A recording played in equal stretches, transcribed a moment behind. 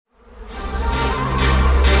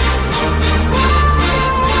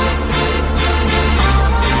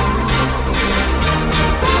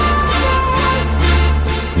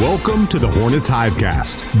Welcome to the Hornets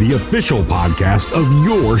Hivecast, the official podcast of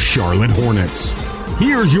your Charlotte Hornets.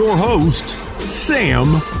 Here's your host,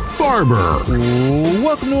 Sam Farber.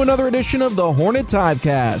 Welcome to another edition of the Hornets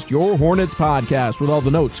Hivecast, your Hornets podcast with all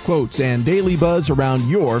the notes, quotes, and daily buzz around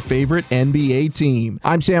your favorite NBA team.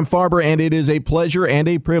 I'm Sam Farber, and it is a pleasure and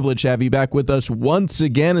a privilege to have you back with us once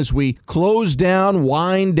again as we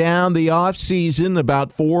wind down the offseason.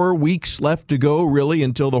 About 4 weeks left to go, really,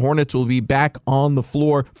 until the Hornets will be back on the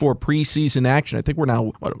floor for preseason action. I think we're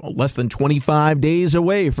now less than 25 days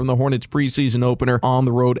away from the Hornets preseason opener on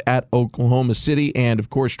the road at Oklahoma City, and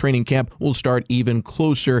of course, training camp will start even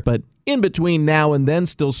closer, but in between now and then,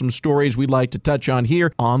 still some stories we'd like to touch on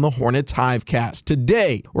here on the Hornets Hivecast.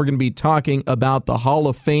 Today, we're going to be talking about the Hall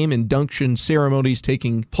of Fame induction ceremonies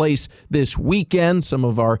taking place this weekend. Some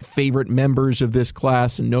of our favorite members of this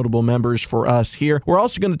class and notable members for us here. We're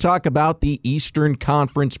also going to talk about the Eastern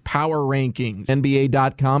Conference Power Rankings.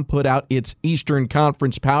 NBA.com put out its Eastern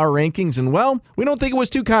Conference Power Rankings, and well, we don't think it was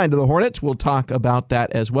too kind to the Hornets. We'll talk about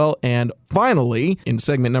that as well. And finally, in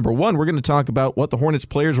segment number 1, we're going to talk about what the Hornets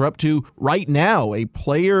players are up to right now, a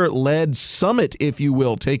player-led summit, if you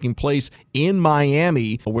will, taking place in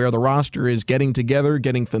Miami, where the roster is getting together,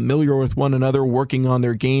 getting familiar with one another, working on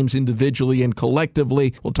their games individually and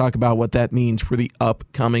collectively. We'll talk about what that means for the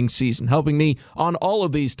upcoming season. Helping me on all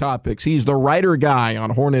of these topics, he's the writer guy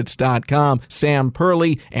on Hornets.com, Sam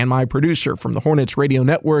Purley, and my producer from the Hornets Radio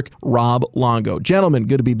Network, Rob Longo. Gentlemen,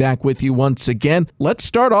 good to be back with you once again. Let's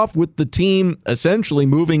start off with the team essentially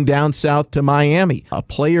moving down south to Miami. A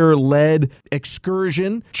player-led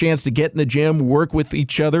excursion, chance to get in the gym, work with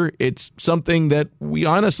each other. It's something that we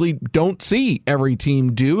honestly don't see every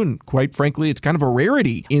team do, and quite frankly, it's kind of a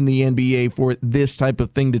rarity in the NBA for this type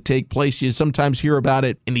of thing to take place. You sometimes hear about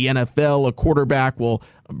it in the NFL. A quarterback will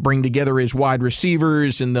bring together his wide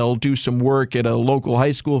receivers and they'll do some work at a local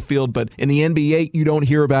high school field, but in the NBA, you don't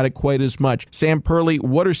hear about it quite as much. Sam Purley,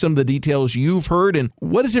 what are some of the details you've heard, and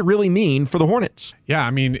what does it really mean for the Hornets? Yeah,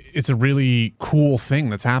 I mean, it's a really cool thing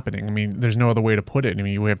that's happening. I mean, there's no other way to put it. I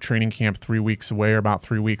mean, we have training camp 3 weeks away, or about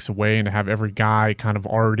 3 weeks away, and to have every guy kind of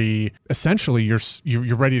already, essentially,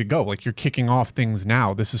 you're ready to go. Like, you're kicking off things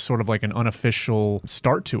now. This is sort of like an unofficial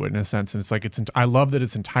start to it in a sense. And it's like, I love that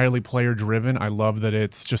it's entirely player driven. I love that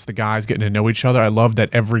it's just the guys getting to know each other. I love that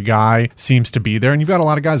every guy seems to be there. And you've got a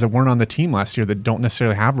lot of guys that weren't on the team last year that don't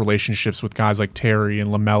necessarily have relationships with guys like Terry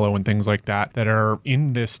and LaMelo and things like that are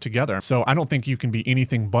in this together. So I don't think you can be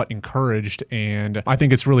anything but encouraged. And I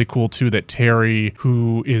think it's really cool too that Terry,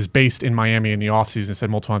 who is based in Miami in the offseason,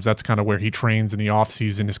 said multiple times that's kind of where he trains in the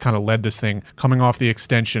offseason, has kind of led this thing coming off the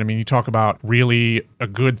extension. I mean, you talk about really a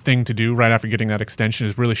good thing to do right after getting that extension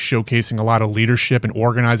is really showcasing a lot of leadership and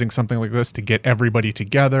organizing something like this to get everybody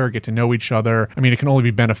together, get to know each other. I mean, it can only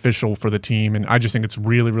be beneficial for the team, and I just think it's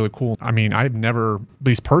really, really cool. I mean, I've never, at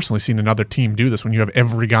least personally, seen another team do this when you have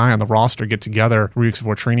every guy on the roster get together 3 weeks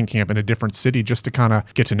before training camp in a different city just to kind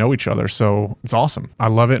of get to know each other. So it's awesome. I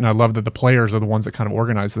love it, and I love that the players are the ones that kind of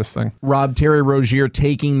organize this thing. Rob, Terry Rozier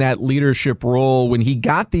taking that leadership role. When he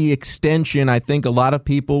got the extension, I think a lot of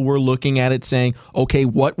people were looking at it saying, okay,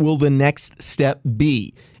 what will the next step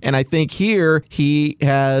be? And I think here he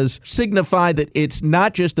has signified that it's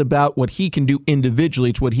not just about what he can do individually,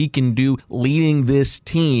 it's what he can do leading this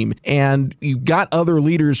team. And you've got other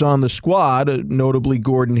leaders on the squad, notably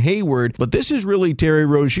Gordon Hayward, but this is really Terry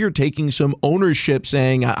Rozier taking some ownership,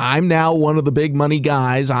 saying, I'm now one of the big money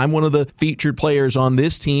guys. I'm one of the featured players on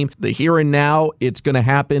this team. The here and now, it's going to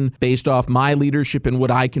happen based off my leadership and what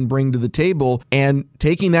I can bring to the table, and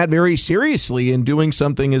taking that very seriously and doing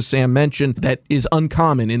something, as Sam mentioned, that is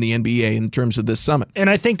uncommon in the NBA in terms of this summit. And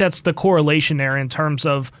I think that's the correlation there in terms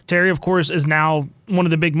of Terry, of course, is now one of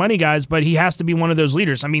the big money guys, but he has to be one of those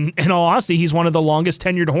leaders. I mean, in all honesty, he's one of the longest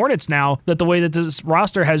tenured Hornets now, that the way that this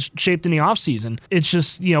roster has shaped in the offseason. It's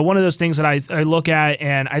just, one of those things that I look at,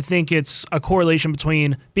 and I think it's a correlation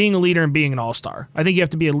between being a leader and being an all-star. I think you have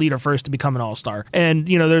to be a leader first to become an all-star. And,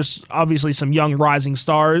 there's obviously some young rising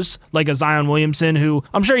stars like a Zion Williamson, who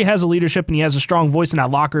I'm sure he has a leadership and he has a strong voice in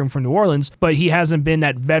that locker room from New Orleans, but he hasn't been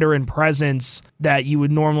that veteran presence that you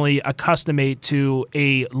would normally accustomate to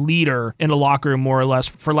a leader in a locker room, more or less,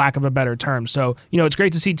 for lack of a better term. So, it's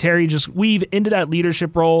great to see Terry just weave into that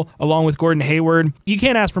leadership role along with Gordon Hayward. You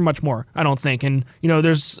can't ask for much more, I don't think. And,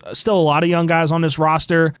 there's still a lot of young guys on this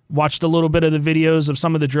roster. Watched a little bit of the videos of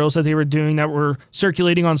some of the drills that they were doing that were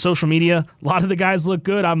circulating on social media. A lot of the guys look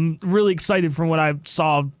good. I'm really excited from what I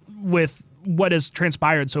saw with what has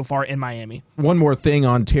transpired so far in Miami. One more thing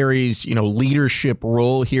on Terry's, leadership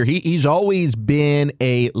role here. He's always been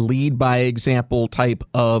a lead by example type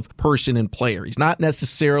of person and player. He's not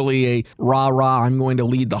necessarily a rah-rah, I'm going to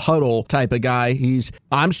lead the huddle type of guy.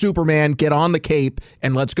 I'm Superman, get on the cape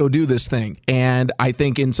and let's go do this thing. And I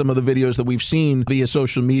think in some of the videos that we've seen via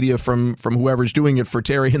social media from whoever's doing it for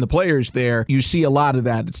Terry and the players there, you see a lot of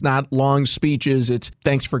that. It's not long speeches. It's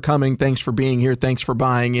thanks for coming, thanks for being here, thanks for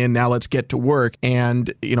buying in, now let's get to work.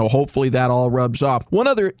 And, hopefully that all rubs off. One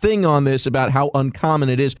other thing on this about how uncommon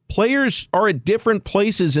it is, players are at different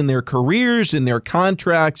places in their careers, in their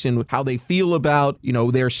contracts, and how they feel about,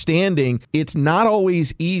 their standing. It's not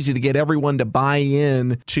always easy to get everyone to buy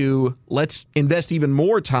in to let's invest even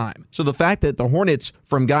more time. So the fact that the Hornets,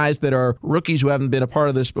 from guys that are rookies who haven't been a part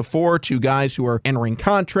of this before to guys who are entering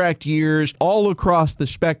contract years, all across the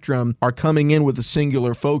spectrum are coming in with a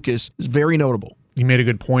singular focus is very notable. You made a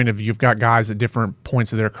good point of you've got guys at different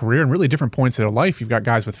points of their career and really different points of their life. You've got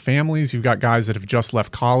guys with families. You've got guys that have just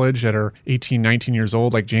left college that are 18, 19 years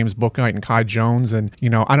old, like James Bouknight and Kai Jones. And,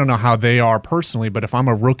 I don't know how they are personally, but if I'm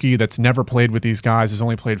a rookie that's never played with these guys, has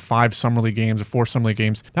only played 5 summer league games or 4 summer league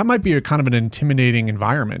games, that might be a kind of an intimidating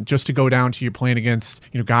environment just to go down to you playing against,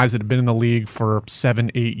 guys that have been in the league for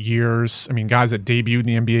 7, 8 years. I mean, guys that debuted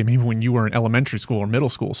in the NBA maybe when you were in elementary school or middle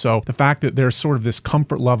school. So the fact that there's sort of this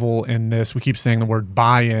comfort level in this, we keep saying the word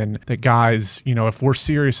buy-in, that guys, if we're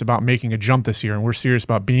serious about making a jump this year and we're serious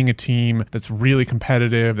about being a team that's really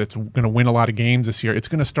competitive, that's going to win a lot of games this year, it's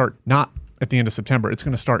going to start not at the end of September. It's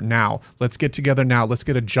going to start now. Let's get together now. Let's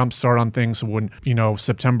get a jump start on things. So when,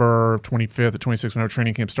 September 25th or 26th, whenever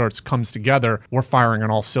training camp comes together, we're firing on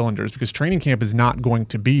all cylinders, because training camp is not going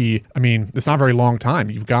to be, it's not a very long time.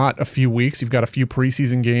 You've got a few weeks, you've got a few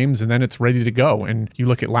preseason games, and then it's ready to go. And you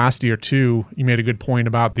look at last year too, you made a good point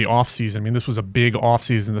about the offseason. This was a big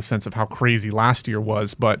offseason in the sense of how crazy last year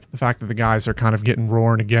was, but the fact that the guys are kind of getting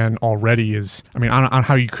roaring again already is, I don't know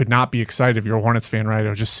how you could not be excited if you're a Hornets fan,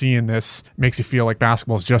 right? Just seeing this makes you feel like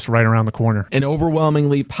basketball is just right around the corner. An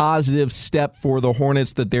overwhelmingly positive step for the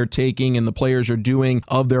Hornets that they're taking and the players are doing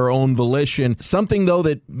of their own volition. Something, though,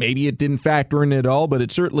 that maybe it didn't factor in at all, but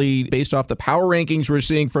it's certainly based off the power rankings we're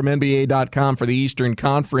seeing from NBA.com for the Eastern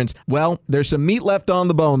Conference. Well, there's some meat left on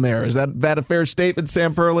the bone there. Is that a fair statement,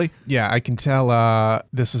 Sam Perley? Yeah, I can tell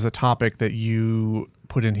this is a topic that you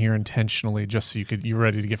put in here intentionally just so you're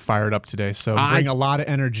ready to get fired up today. So bring a lot of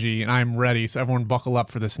energy, and I'm ready. So everyone buckle up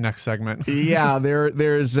for this next segment. Yeah,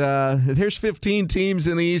 there's 15 teams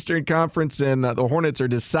in the Eastern Conference, and the Hornets are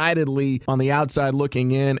decidedly on the outside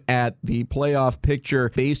looking in at the playoff picture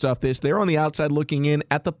based off this. They're on the outside looking in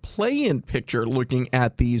at the play-in picture looking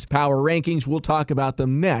at these power rankings. We'll talk about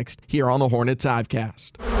them next here on the Hornets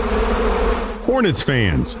Hivecast. Hornets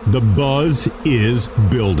fans, the buzz is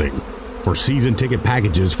building. For season ticket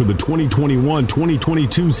packages for the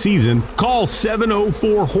 2021-2022 season, call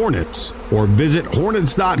 704-HORNETS or visit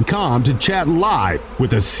Hornets.com to chat live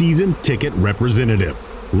with a season ticket representative.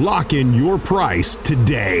 Lock in your price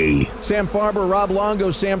today. Sam Farber, Rob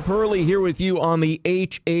Longo, Sam Perley here with you on the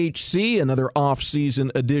HHC, another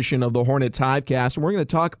off-season edition of the Hornets Hivecast. And we're going to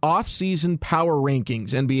talk off-season power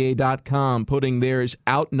rankings. NBA.com putting theirs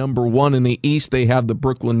out number 1 in the East. They have the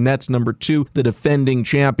Brooklyn Nets number 2, the defending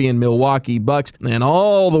champion Milwaukee Bucks. And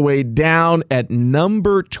all the way down at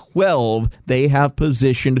number 12, they have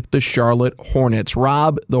positioned the Charlotte Hornets.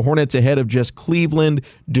 Rob, the Hornets ahead of just Cleveland,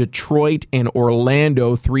 Detroit, and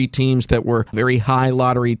Orlando, 3 teams that were very high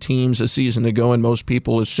lottery teams a season ago, and most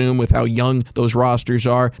people assume with how young those rosters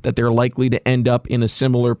are that they're likely to end up in a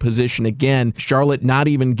similar position again. Charlotte not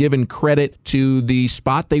even given credit to the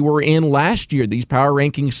spot they were in last year. These power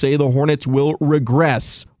rankings say the Hornets will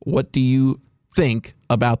regress. What do you think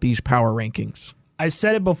about these power rankings? I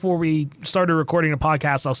said it before we started recording the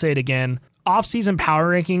podcast. I'll say it again. Off-season power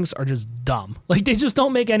rankings are just dumb. Like, they just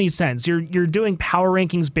don't make any sense. You're doing power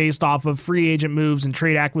rankings based off of free agent moves and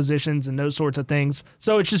trade acquisitions and those sorts of things.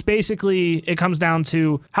 So it's just basically, it comes down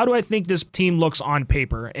to, how do I think this team looks on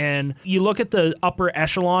paper? And you look at the upper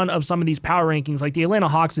echelon of some of these power rankings, like the Atlanta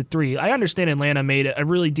Hawks at 3. I understand Atlanta made a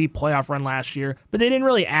really deep playoff run last year, but they didn't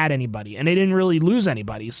really add anybody, and they didn't really lose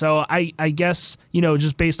anybody. So I guess,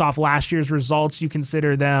 just based off last year's results, you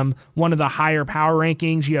consider them one of the higher power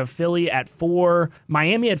rankings. You have Philly at 4,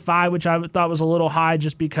 Miami at 5, which I thought was a little high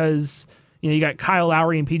just because you got Kyle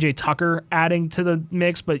Lowry and PJ Tucker adding to the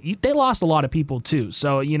mix, but they lost a lot of people too.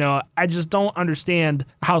 So, I just don't understand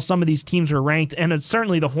how some of these teams are ranked, and it's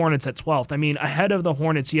certainly the Hornets at 12th. Ahead of the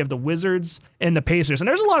Hornets, you have the Wizards and the Pacers, and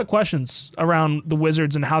there's a lot of questions around the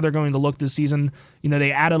Wizards and how they're going to look this season.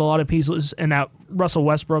 They added a lot of pieces in that Russell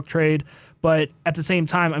Westbrook trade. But at the same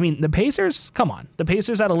time, I mean, the Pacers, come on. The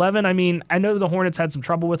Pacers at 11, I mean, I know the Hornets had some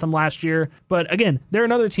trouble with them last year. But again, they're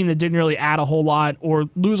another team that didn't really add a whole lot or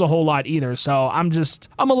lose a whole lot either. So I'm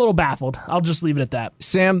a little baffled. I'll just leave it at that.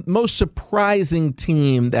 Sam, most surprising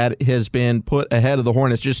team that has been put ahead of the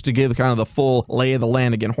Hornets, just to give kind of the full lay of the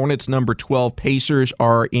land again. Hornets number 12, Pacers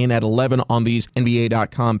are in at 11 on these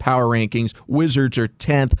NBA.com power rankings. Wizards are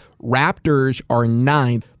 10th. Raptors are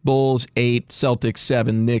 9th. Bulls 8, Celtics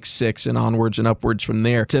 7, Knicks 6, and onwards and upwards from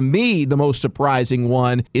there. To me, the most surprising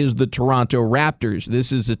one is the Toronto Raptors.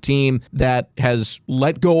 This is a team that has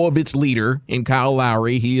let go of its leader in Kyle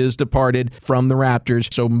Lowry. He has departed from the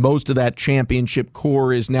Raptors, so most of that championship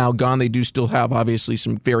core is now gone. They do still have, obviously,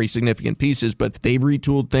 some very significant pieces, but they've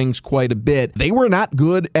retooled things quite a bit. They were not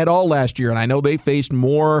good at all last year, and I know they faced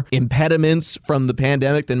more impediments from the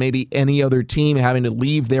pandemic than maybe any other team, having to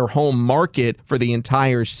leave their home market for the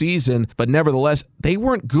entire season, but nevertheless, they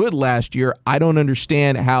weren't good last year. I don't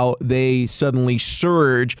understand how they suddenly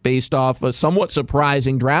surge based off a somewhat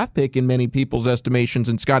surprising draft pick in many people's estimations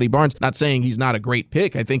in Scotty Barnes. Not saying he's not a great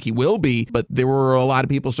pick. I think he will be, but there were a lot of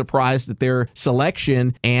people surprised at their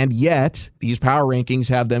selection, and yet these power rankings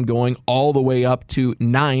have them going all the way up to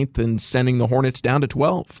 9th and sending the Hornets down to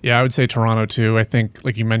 12. Yeah, I would say Toronto too. I think,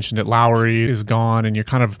 like you mentioned it, Lowry is gone, and you're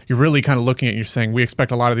really kind of looking at, you're saying we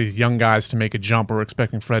expect a lot of these young guys to make a jump. We're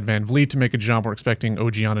expecting Fred VanVleet to make a jump. We're expecting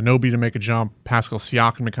OG Anunoby to make a jump, Pascal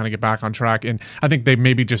Siakam to kind of get back on track. And I think they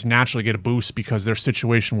maybe just naturally get a boost because their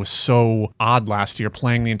situation was so odd last year,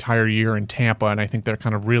 playing the entire year in Tampa. And I think they're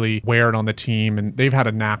kind of really weird on the team, and they've had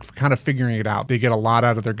a knack for kind of figuring it out. They get a lot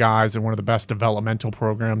out of their guys. They're one of the best developmental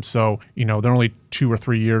programs. So, they're only 2 or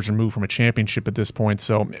 3 years removed from a championship at this point.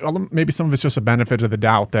 So maybe some of it's just a benefit of the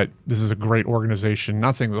doubt that this is a great organization.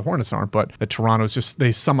 Not saying the Hornets aren't, but that Toronto's just,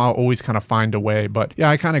 they somehow always kind of find a way. But yeah,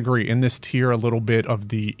 I kind of agree. In this tier, a little bit of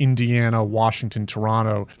the Indiana, Washington,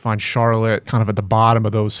 Toronto, find Charlotte kind of at the bottom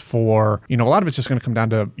of those 4. A lot of it's just going to come down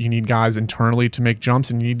to you need guys internally to make jumps,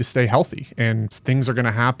 and you need to stay healthy. And things are going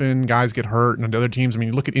to happen. Guys get hurt, and other teams,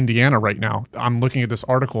 you look at Indiana right now. I'm looking at this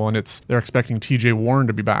article, and they're expecting TJ Warren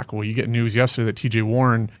to be back. Well, you get news yesterday that TJ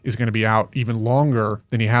Warren is going to be out even longer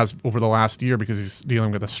than he has over the last year because he's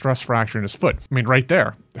dealing with a stress fracture in his foot. Right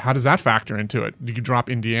there. How does that factor into it? Do you drop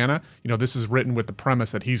Indiana? This is written with the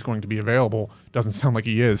premise that he's going to be available. Doesn't sound like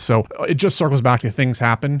he is. So it just circles back to things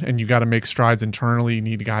happen, and you got to make strides internally. You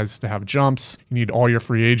need guys to have jumps. You need all your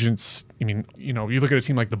free agents. You look at a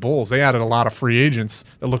team like the Bulls. They added a lot of free agents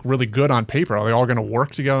that look really good on paper. Are they all going to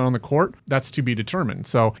work together on the court? That's to be determined.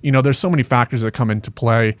 So, there's so many factors that come into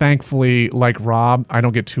play. Thankfully, like Rob, I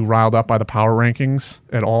don't get too riled up by the power rankings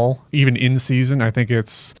at all. Even in season, I think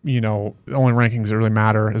it's, the only rankings that really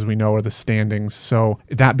matter, as we know, are the standings. So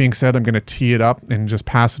that being said, I'm going to tee it up and just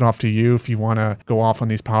pass it off to you if you want to go off on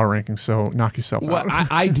these power rankings. So knock yourself out.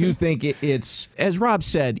 I do think it's, as Rob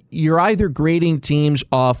said, you're either grading teams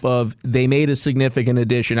off of they made a significant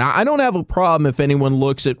addition. I don't have a problem if anyone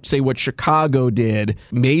looks at, say, what Chicago did,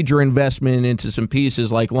 major investment into some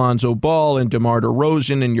pieces like Lonzo Ball and DeMar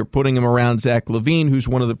DeRozan, and you're putting them around Zach LaVine, who's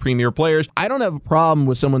one of the premier players. I don't have a problem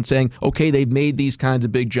with someone saying, okay, they've made these kinds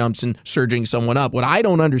of big jumps and surging someone up. What I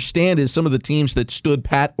don't understand is some of the teams that stood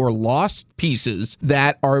pat or lost pieces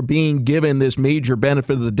that are being given this major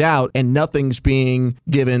benefit of the doubt, and nothing's being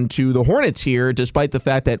given to the Hornets here, despite the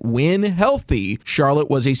fact that when healthy, Charlotte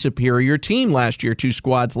was a superior team last year to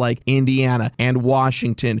squads like Indiana and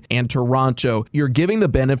Washington and Toronto. You're giving the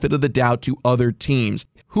benefit of the doubt to other teams.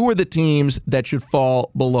 Who are the teams that should fall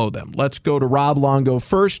below them? Let's go to Rob Longo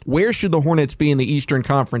first. Where should the Hornets be in the Eastern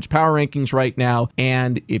Conference power rankings right now?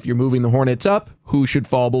 And if you're moving the Hornets up, who should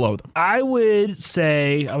fall below them? I would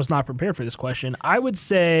say, I was not prepared for this question. I would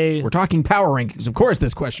say... We're talking power rankings. Of course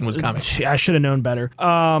this question was coming. I should have known better.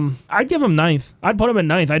 I'd give them 9th. I'd put them at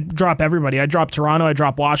 9th. I'd drop everybody. I'd drop Toronto. I'd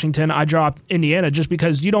drop Washington. I'd drop Indiana, just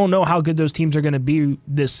because you don't know how good those teams are going to be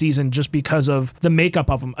this season just because of the makeup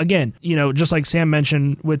of them. Again, just like Sam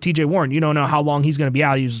mentioned with TJ Warren, you don't know how long he's going to be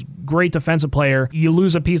out. He's a great defensive player. You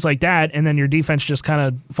lose a piece like that, and then your defense just kind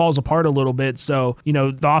of falls apart a little bit. So,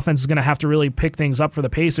 the offense is going to have to really pick things up for the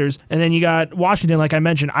Pacers. And then you got Washington, like I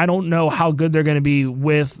mentioned. I don't know how good they're going to be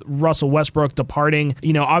with Russell Westbrook departing.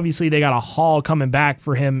 Obviously they got a haul coming back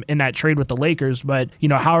for him in that trade with the Lakers, but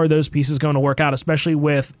how are those pieces going to work out, especially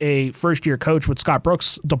with a first-year coach with Scott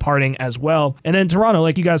Brooks departing as well. And then Toronto,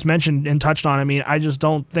 like you guys mentioned and touched on, I just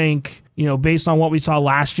don't think based on what we saw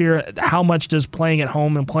last year, how much does playing at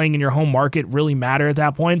home and playing in your home market really matter at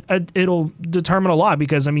that point? It'll determine a lot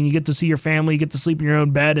because, you get to see your family, you get to sleep in your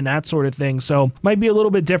own bed and that sort of thing. So might be a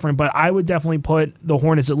little bit different, but I would definitely put the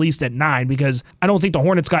Hornets at least at 9 because I don't think the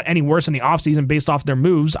Hornets got any worse in the offseason based off their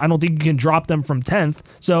moves. I don't think you can drop them from 10th.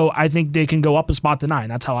 So I think they can go up a spot to 9.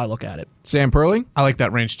 That's how I look at it. Sam Perling? I like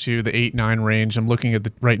that range too, the 8-9 range. I'm looking at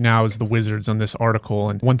right now is the Wizards on this article.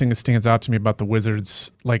 And one thing that stands out to me about the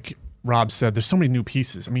Wizards, like Rob said, there's so many new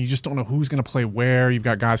pieces. You just don't know who's going to play where. You've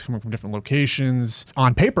got guys coming from different locations.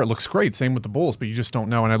 On paper, it looks great. Same with the Bulls, but you just don't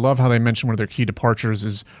know. And I love how they mentioned one of their key departures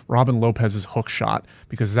is Robin Lopez's hook shot,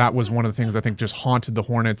 because that was one of the things I think just haunted the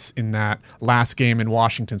Hornets in that last game in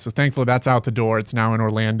Washington. So thankfully that's out the door. It's now in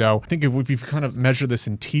Orlando. I think if you kind of measure this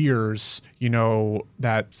in tiers,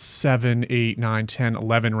 that 7, 8, 9, 10,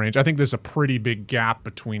 11 range, I think there's a pretty big gap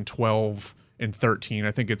between 12 and 13.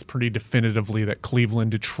 I think it's pretty definitively that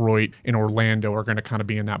Cleveland, Detroit, and Orlando are going to kind of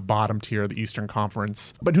be in that bottom tier of the Eastern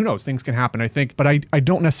Conference. But who knows? Things can happen, I think. But I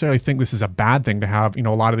don't necessarily think this is a bad thing to have. A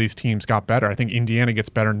lot of these teams got better. I think Indiana gets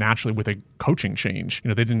better naturally with a coaching change.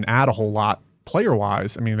 They didn't add a whole lot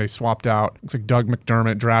player-wise. They swapped out, it's like Doug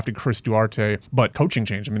McDermott, drafted Chris Duarte, but coaching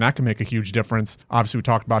change, that can make a huge difference. Obviously, we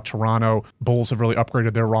talked about Toronto. Bulls have really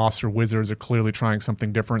upgraded their roster. Wizards are clearly trying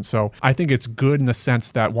something different. So I think it's good in the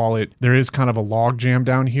sense that while there is kind of a log jam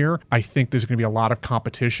down here, I think there's going to be a lot of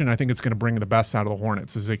competition. I think it's going to bring the best out of the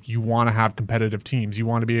Hornets. Is like you want to have competitive teams. You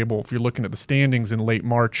want to be able, if you're looking at the standings in late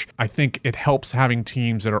March, I think it helps having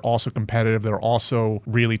teams that are also competitive, that are also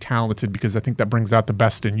really talented, because I think that brings out the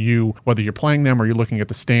best in you, whether you're playing them or you're looking at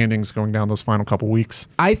the standings going down those final couple weeks.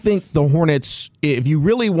 I think the Hornets, if you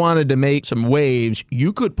really wanted to make some waves,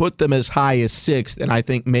 you could put them as high as 6th and I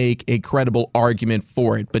think make a credible argument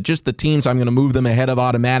for it. But just the teams I'm going to move them ahead of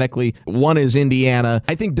automatically, one is Indiana.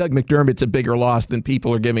 I think Doug McDermott's a bigger loss than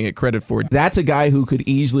people are giving it credit for. That's a guy who could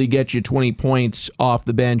easily get you 20 points off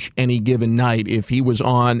the bench any given night. If he was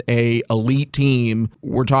on a elite team,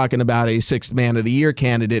 we're talking about a 6th man of the year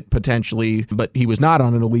candidate potentially, but he was not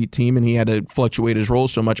on an elite team and he had to fluctuate his role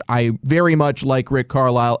so much. I very much like Rick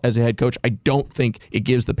Carlisle as a head coach. I don't think it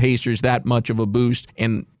gives the Pacers that much of a boost.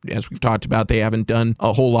 And as we've talked about, they haven't done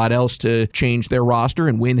a whole lot else to change their roster,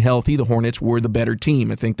 and when healthy, the Hornets were the better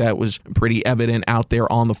team. I think that was pretty evident out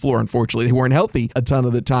there on the floor. Unfortunately, they weren't healthy a ton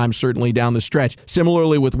of the time, certainly down the stretch.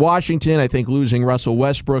 Similarly with Washington, I think losing Russell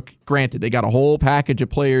Westbrook, granted, they got a whole package of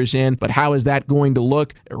players in, but how is that going to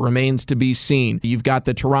look? It remains to be seen. You've got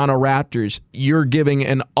the Toronto Raptors. You're giving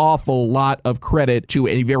an awful lot of credit to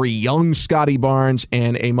a very young Scotty Barnes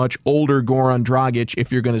and a much older Goran Dragic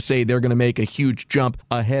if you're going to say they're going to make a huge jump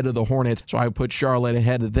ahead of the Hornets. So I would put Charlotte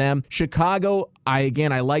ahead of them. Chicago, I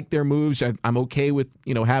like their moves. I'm okay with,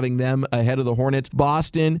 having them ahead of the Hornets.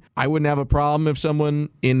 Boston, I wouldn't have a problem if someone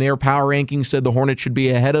in their power rankings said the Hornets should be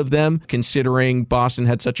ahead of them, considering Boston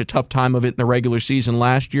had such a tough time of it in the regular season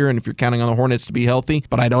last year, and if you're counting on the Hornets to be healthy.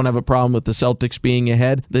 But I don't have a problem with the Celtics being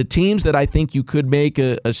ahead. The teams that I think you could make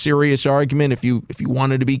a serious argument if you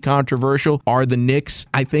wanted to be controversial are the Knicks.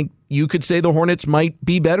 I think you could say the Hornets might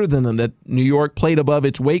be better than them, that New York played above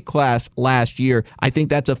its weight class last year. I think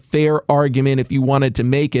that's a fair argument if you wanted to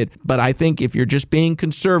make it, but I think if you're just being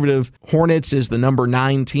conservative, Hornets is the number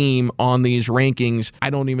 9 team on these rankings. I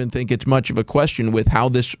don't even think it's much of a question with how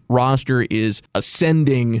this roster is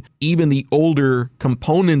ascending. Even the older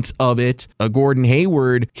components of it, Gordon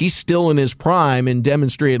Hayward, he's still in his prime and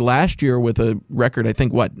demonstrated last year with a record, I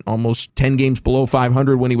think, almost 10 games below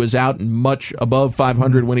 500 when he was out and much above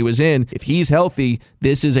 500 when he was in. If he's healthy,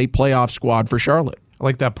 this is a playoff squad for Charlotte. I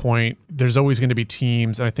like that point. There's always going to be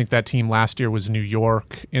teams, and I think that team last year was New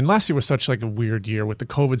York. And last year was such like a weird year with the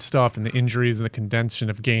COVID stuff and the injuries and the condensation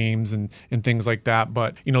of games and things like that.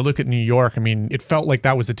 But, look at New York. It felt like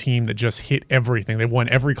that was a team that just hit everything. They won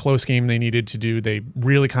every close game they needed to do. They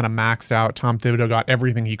really kind of maxed out. Tom Thibodeau got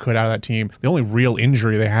everything he could out of that team. The only real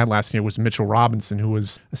injury they had last year was Mitchell Robinson, who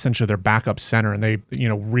was essentially their backup center. And they,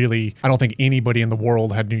 really, I don't think anybody in the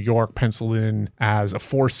world had New York penciled in as a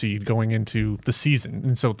 4 seed going into the season.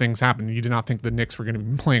 And so things happened. You did not think the Knicks were going to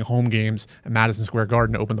be playing home games at Madison Square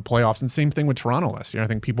Garden to open the playoffs. And same thing with Toronto last year. I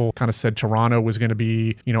think people kind of said Toronto was going to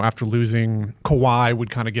be, after losing Kawhi, would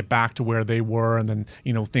kind of get back to where they were. And then,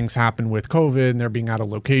 things happened with COVID and they're being out of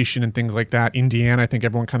location and things like that. Indiana, I think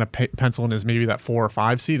everyone kind of penciled in as maybe that 4 or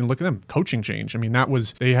 5 seed. And look at them, coaching change.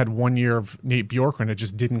 They had 1 year of Nate Bjorkgren. It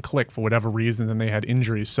just didn't click for whatever reason. Then they had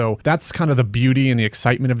injuries. So that's kind of the beauty and the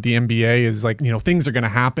excitement of the NBA is like, things are going to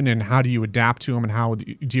happen and how do you adapt to them and how how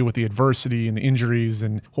you deal with the adversity and the injuries,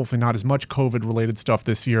 and hopefully not as much COVID-related stuff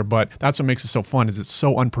this year. But that's what makes it so fun, is it's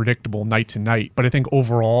so unpredictable night to night. But I think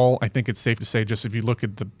overall, I think it's safe to say, just if you look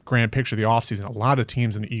at the grand picture of the offseason, a lot of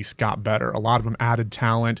teams in the East got better. A lot of them added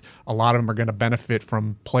talent. A lot of them are going to benefit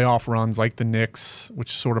from playoff runs like the Knicks,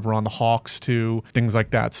 which sort of are on the Hawks too, things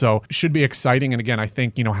like that. So it should be exciting. And again, I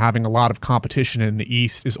think, having a lot of competition in the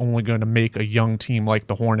East is only going to make a young team like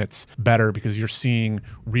the Hornets better, because you're seeing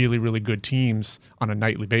really, really good teams on a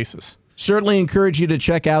nightly basis. Certainly encourage you to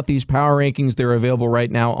check out these power rankings. They're available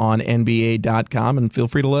right now on NBA.com, and feel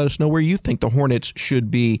free to let us know where you think the Hornets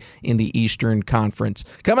should be in the Eastern Conference.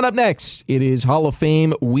 Coming up next, it is Hall of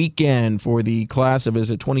Fame weekend for the class of,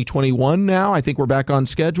 is it 2021 now? I think we're back on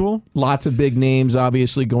schedule. Lots of big names,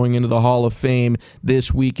 obviously, going into the Hall of Fame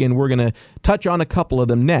this weekend. We're going to touch on a couple of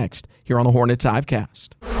them next here on the Hornets Hivecast.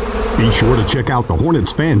 Be sure to check out the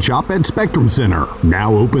Hornets Fan Shop at Spectrum Center,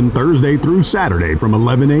 now open Thursday through Saturday from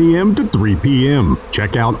 11 a.m. to 3 p.m.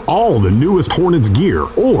 Check out all the newest Hornets gear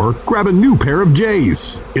or grab a new pair of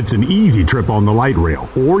J's. It's an easy trip on the light rail,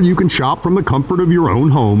 or you can shop from the comfort of your own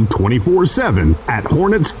home 24/7 at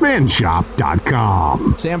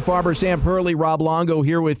HornetsFanShop.com. Sam Farber, Sam Perley, Rob Longo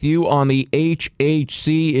here with you on the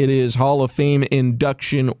HHC. It is Hall of Fame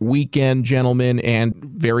induction weekend, gentlemen, and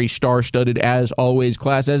very star-studded as always,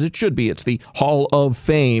 class as it should be. It's the Hall of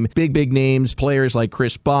Fame. Big names, players like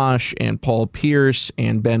Chris Bosh and Paul Pierce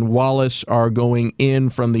and Ben Wallace are going in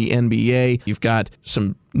from the NBA. You've got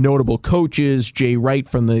some notable coaches, Jay Wright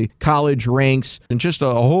from the college ranks, and just a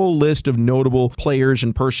whole list of notable players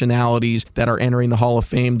and personalities that are entering the Hall of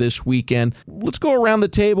Fame this weekend. Let's go around the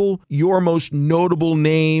table. Your most notable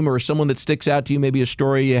name, or someone that sticks out to you, maybe a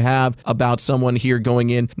story you have about someone here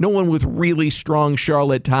going in. No one with really strong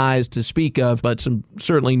Charlotte ties to speak of, but some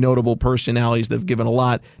certainly notable personalities that have given a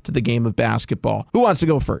lot to the game of basketball. Who wants to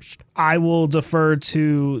go first? I will defer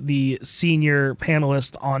to the senior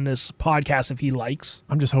panelist on this podcast if he likes.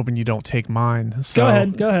 I'm just hoping you don't take mine. So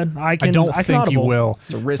Go ahead. I don't think you will.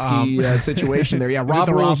 It's a risky situation there. Yeah, Rob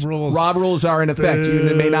rules. rules are in effect.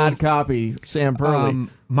 You may not copy Sam Perley.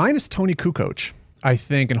 Mine is Tony Kukoc, I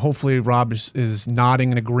think, and hopefully Rob is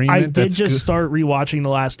nodding in agreement. I did start rewatching The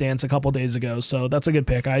Last Dance a couple days ago, so that's a good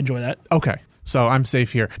pick. I enjoy that. Okay. So I'm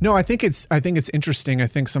safe here. No, I think it's interesting. I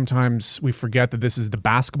think sometimes we forget that this is the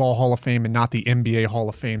Basketball Hall of Fame and not the NBA Hall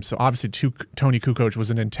of Fame. So obviously Tony Kukoc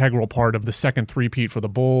was an integral part of the second three-peat for the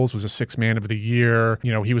Bulls, was a sixth man of the year.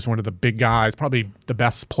 He was one of the big guys, probably the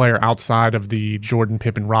best player outside of the Jordan,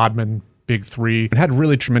 Pippen, Rodman big three, and had a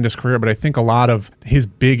really tremendous career. But I think a lot of his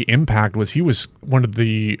big impact was he was one of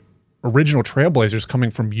the original trailblazers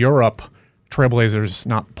coming from Europe. Trailblazers,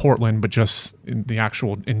 not Portland, but just in the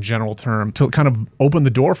actual, in general term, to kind of open the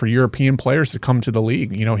door for European players to come to the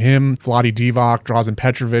league. Him, Vlade Divac, Drazen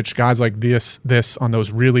Petrovic, guys like this on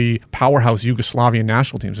those really powerhouse Yugoslavian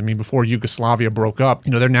national teams. I mean, before Yugoslavia broke up,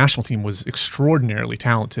 their national team was extraordinarily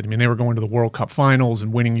talented. I mean, they were going to the World Cup finals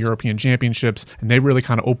and winning European championships, and they really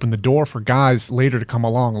kind of opened the door for guys later to come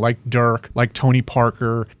along, like Dirk, like Tony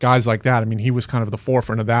Parker, guys like that. I mean, he was kind of the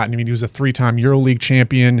forefront of that. And I mean, he was a three-time EuroLeague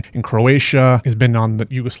champion in Croatia. Has been on the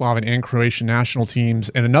Yugoslavian and Croatian national teams.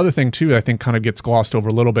 And another thing, too, I think kind of gets glossed over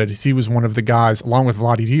a little bit is he was one of the guys, along with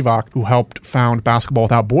Vlade Divac, who helped found Basketball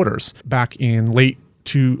Without Borders back in late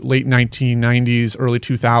 1990s, early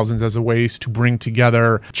 2000s, as a ways to bring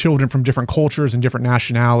together children from different cultures and different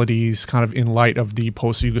nationalities, kind of in light of the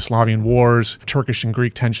post-Yugoslavian wars, Turkish and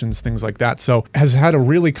Greek tensions, things like that. So has had a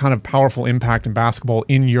really kind of powerful impact in basketball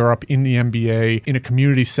in Europe, in the NBA, in a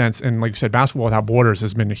community sense. And like you said, Basketball Without Borders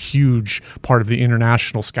has been a huge part of the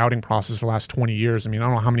international scouting process for the last 20 years. I mean, I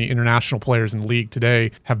don't know how many international players in the league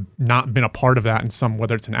today have not been a part of that in some,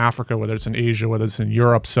 whether it's in Africa, whether it's in Asia, whether it's in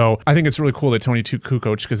Europe. So I think it's really cool that Tony Kukoc,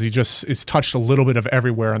 because he just is touched a little bit of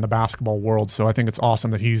everywhere in the basketball world. So I think it's awesome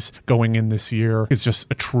that he's going in this year. He's just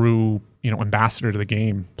a true, ambassador to the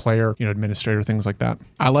game, player, administrator, things like that.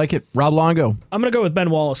 I like it. Rob Longo. I'm going to go with Ben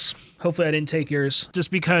Wallace. Hopefully I didn't take yours. Just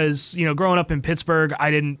because, growing up in Pittsburgh, I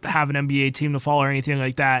didn't have an NBA team to follow or anything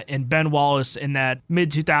like that. And Ben Wallace in that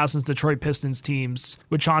mid-2000s Detroit Pistons teams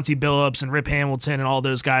with Chauncey Billups and Rip Hamilton and all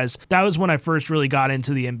those guys, that was when I first really got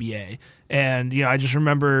into the NBA. And, I just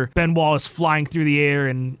remember Ben Wallace flying through the air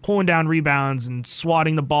and pulling down rebounds and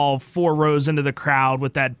swatting the ball 4 rows into the crowd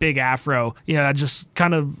with that big afro. That just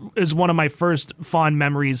kind of is one of my first fond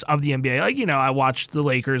memories of the NBA. Like, I watched the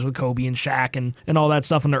Lakers with Kobe and Shaq and all that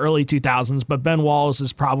stuff in the early 2000s, but Ben Wallace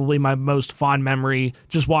is probably my most fond memory,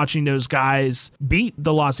 just watching those guys beat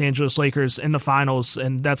the Los Angeles Lakers in the finals,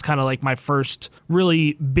 and that's kind of like my first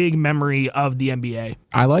really big memory of the NBA.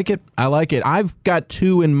 I like it. I've got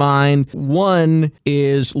two in mind. One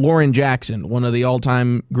is Lauren Jackson, one of the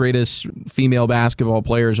all-time greatest female basketball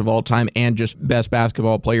players of all time and just best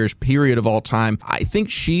basketball players, period, of all time. I think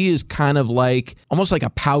she is kind of like, almost like a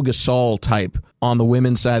Pau Gasol type on the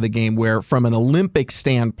women's side of the game, where from an Olympic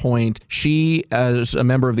standpoint, she, as a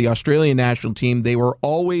member of the Australian national team, they were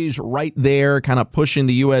always right there kind of pushing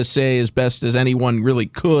the USA as best as anyone really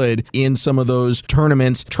could in some of those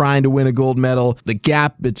tournaments, trying to win a gold medal. The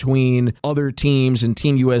gap between other teams and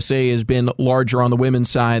Team USA has been larger on the women's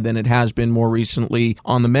side than it has been more recently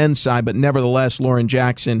on the men's side, but nevertheless, Lauren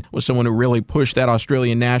Jackson was someone who really pushed that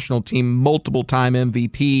Australian national team, multiple-time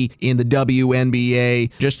MVP in the WNBA,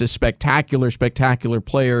 just a spectacular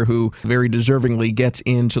player who very deservingly gets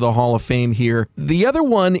into the Hall of Fame here. The other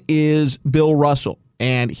one is Bill Russell.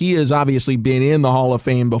 And he has obviously been in the Hall of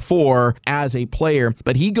Fame before as a player,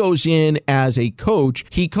 but he goes in as a coach.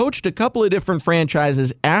 He coached a couple of different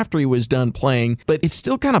franchises after he was done playing, but it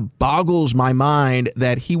still kind of boggles my mind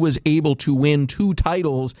that he was able to win 2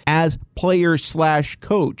 titles as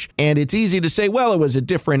player/coach. And it's easy to say, well, it was a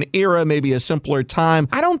different era, maybe a simpler time.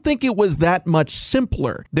 I don't think it was that much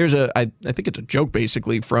simpler. There's I think it's a joke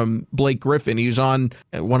basically from Blake Griffin. He was on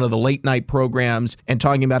one of the late night programs and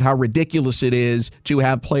talking about how ridiculous it is to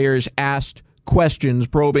have players asked questions,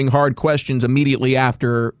 probing hard questions immediately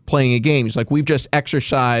after playing a game. He's like, we've just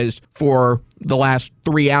exercised for the last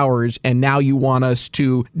 3 hours, and now you want us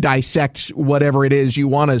to dissect whatever it is you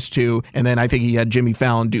want us to. And then I think he had Jimmy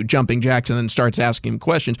Fallon do jumping jacks and then starts asking him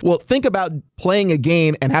questions. Well, think about playing a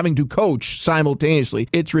game and having to coach simultaneously.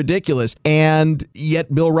 It's ridiculous. And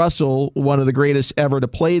yet Bill Russell, one of the greatest ever to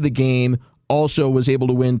play the game, also was able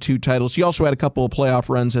to win 2 titles. He also had a couple of playoff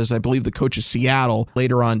runs as, I believe, the coach of Seattle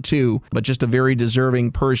later on too, but just a very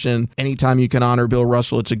deserving person. Anytime you can honor Bill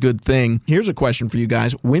Russell, it's a good thing. Here's a question for you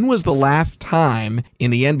guys. When was the last time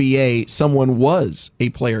in the NBA someone was a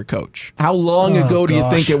player coach? How long ago do you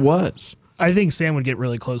think it was? I think Sam would get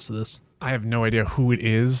really close to this. I have no idea who it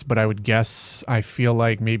is, but I would guess, I feel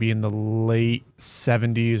like maybe in the late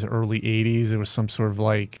 70s, early 80s, it was some sort of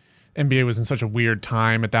like, NBA was in such a weird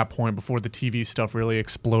time at that point before the TV stuff really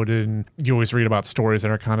exploded, and you always read about stories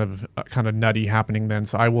that are kind of nutty happening then.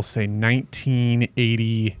 So I will say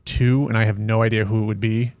 1982, and I have no idea who it would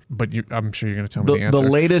be, but I'm sure you're going to tell me the answer. The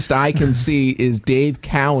latest I can see is Dave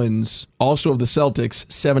Cowens, also of the Celtics,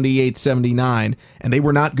 78-79, and they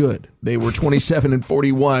were not good. They were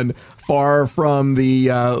 27-41, far from the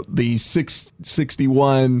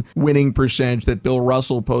 661 winning percentage that Bill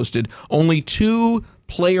Russell posted. Only 2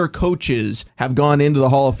 player coaches have gone into the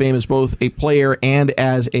Hall of Fame as both a player and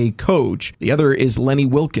as a coach. The other is Lenny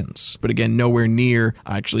Wilkens, but again, nowhere near,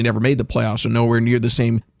 actually never made the playoffs, so nowhere near the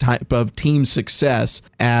same type of team success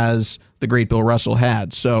as the great Bill Russell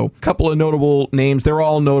had. So a couple of notable names. They're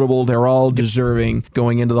all notable. They're all deserving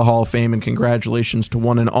going into the Hall of Fame, and congratulations to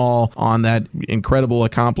one and all on that incredible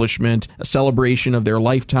accomplishment, a celebration of their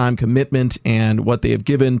lifetime commitment and what they have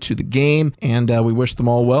given to the game. And we wish them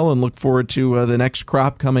all well and look forward to the next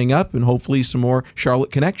crop coming up, and hopefully some more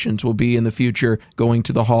Charlotte connections will be in the future going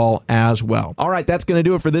to the Hall as well. All right, that's going to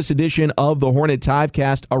do it for this edition of the Hornet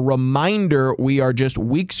Tivecast. A reminder, we are just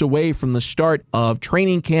weeks away from the start of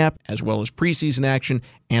training camp as well as preseason action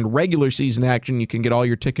and regular season action. You can get all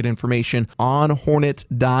your ticket information on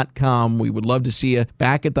Hornets.com. We would love to see you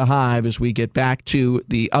back at the Hive as we get back to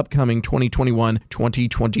the upcoming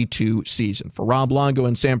 2021-2022 season. For Rob Longo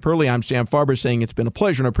and Sam Perley, I'm Sam Farber saying it's been a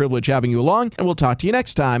pleasure and a privilege having you along, and we'll talk to you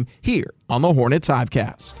next time here on the Hornets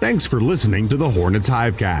Hivecast. Thanks for listening to the Hornets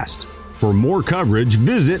Hivecast. For more coverage,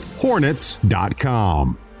 visit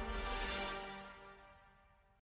Hornets.com.